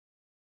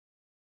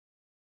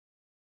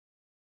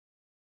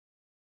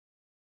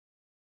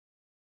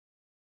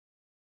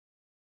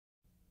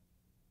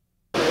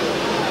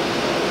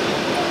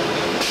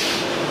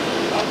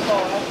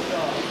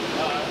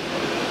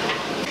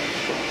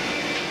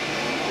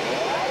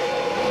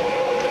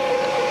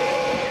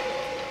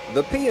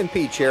The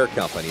P&P Chair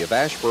Company of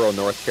Asheboro,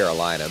 North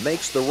Carolina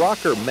makes the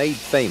rocker made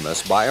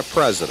famous by a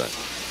president,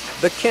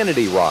 the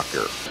Kennedy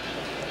rocker.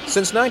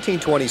 Since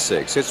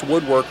 1926, its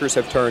woodworkers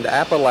have turned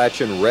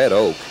Appalachian red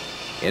oak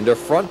into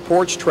front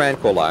porch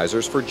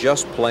tranquilizers for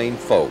just plain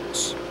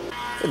folks.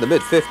 In the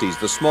mid-50s,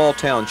 the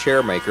small-town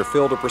chairmaker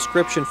filled a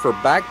prescription for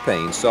back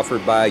pain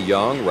suffered by a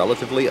young,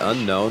 relatively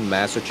unknown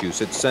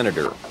Massachusetts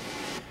senator.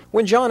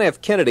 When John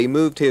F. Kennedy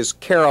moved his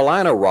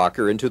Carolina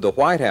rocker into the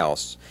White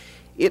House,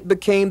 it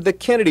became the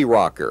Kennedy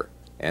rocker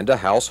and a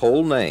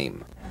household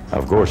name.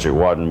 Of course, it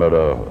wasn't but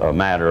a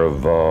matter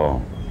of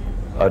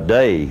a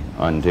day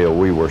until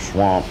we were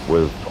swamped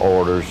with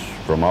orders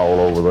from all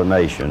over the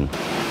nation.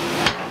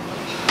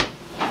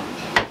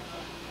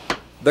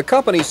 The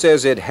company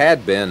says it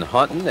had been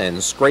hunting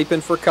and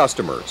scraping for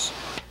customers.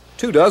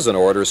 24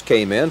 orders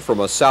came in from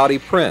a Saudi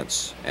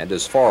prince and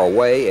as far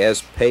away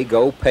as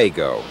Pago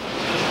Pago.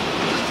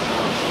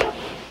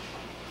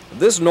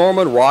 This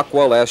Norman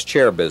Rockwell-esque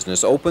chair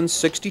business opened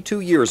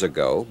 62 years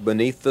ago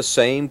beneath the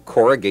same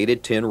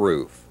corrugated tin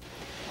roof.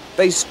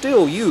 They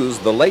still use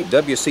the late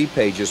W.C.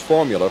 Page's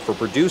formula for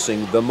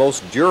producing the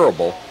most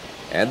durable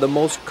and the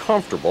most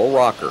comfortable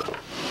rocker.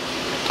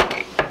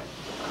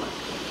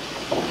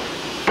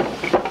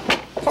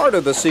 Part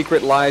of the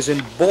secret lies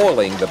in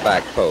boiling the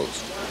back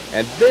post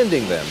and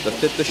bending them to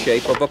fit the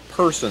shape of a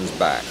person's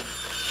back.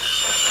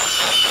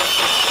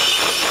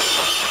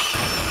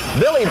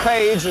 Billy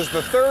Page is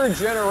the third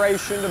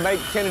generation to make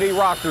Kennedy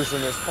rockers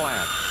in this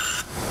plant.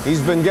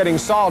 He's been getting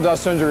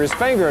sawdust under his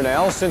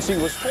fingernails since he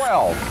was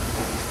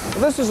 12.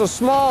 This is a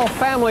small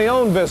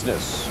family-owned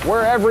business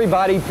where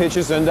everybody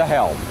pitches in to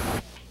help.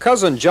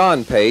 Cousin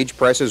John Page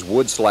presses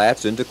wood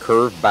slats into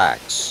curved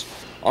backs.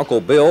 Uncle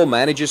Bill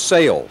manages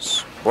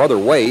sales. Brother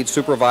Wade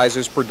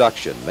supervises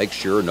production, makes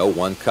sure no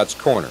one cuts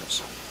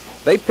corners.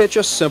 They pitch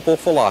a simple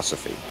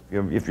philosophy.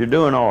 If you're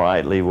doing all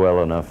right, leave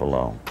well enough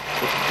alone.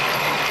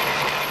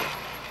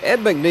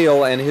 Ed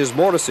McNeil and his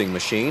mortising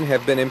machine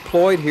have been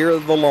employed here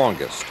the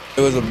longest.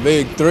 It was a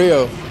big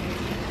thrill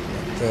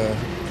to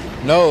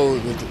know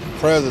that the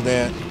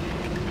president,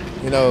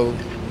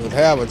 would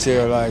have a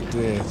chair like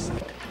this.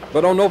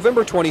 But on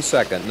November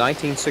 22nd,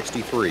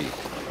 1963,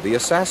 the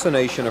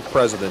assassination of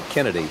President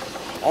Kennedy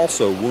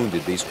also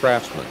wounded these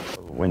craftsmen.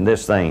 When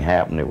this thing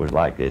happened, it was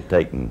like it had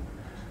taken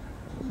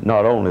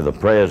not only the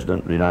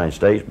President of the United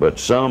States, but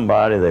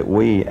somebody that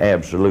we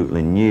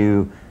absolutely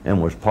knew and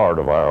was part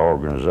of our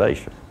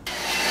organization.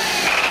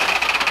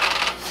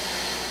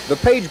 The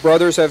Page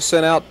brothers have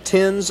sent out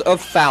tens of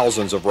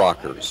thousands of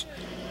rockers.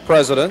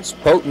 Presidents,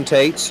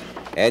 potentates,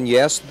 and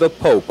yes, the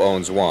Pope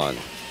owns one,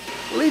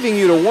 leaving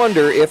you to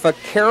wonder if a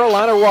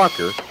Carolina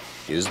rocker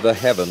is the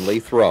heavenly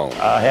throne.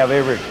 I have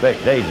every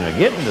expectation of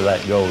getting to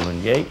that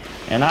Golden Gate,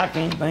 and I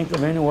can't think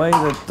of any way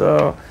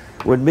that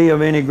would be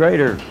of any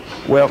greater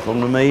welcome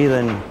to me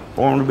than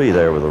for him to be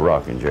there with a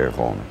rocking chair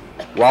for me.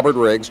 Robert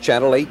Riggs,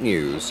 Channel 8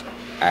 News,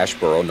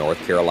 Asheboro, North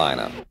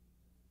Carolina.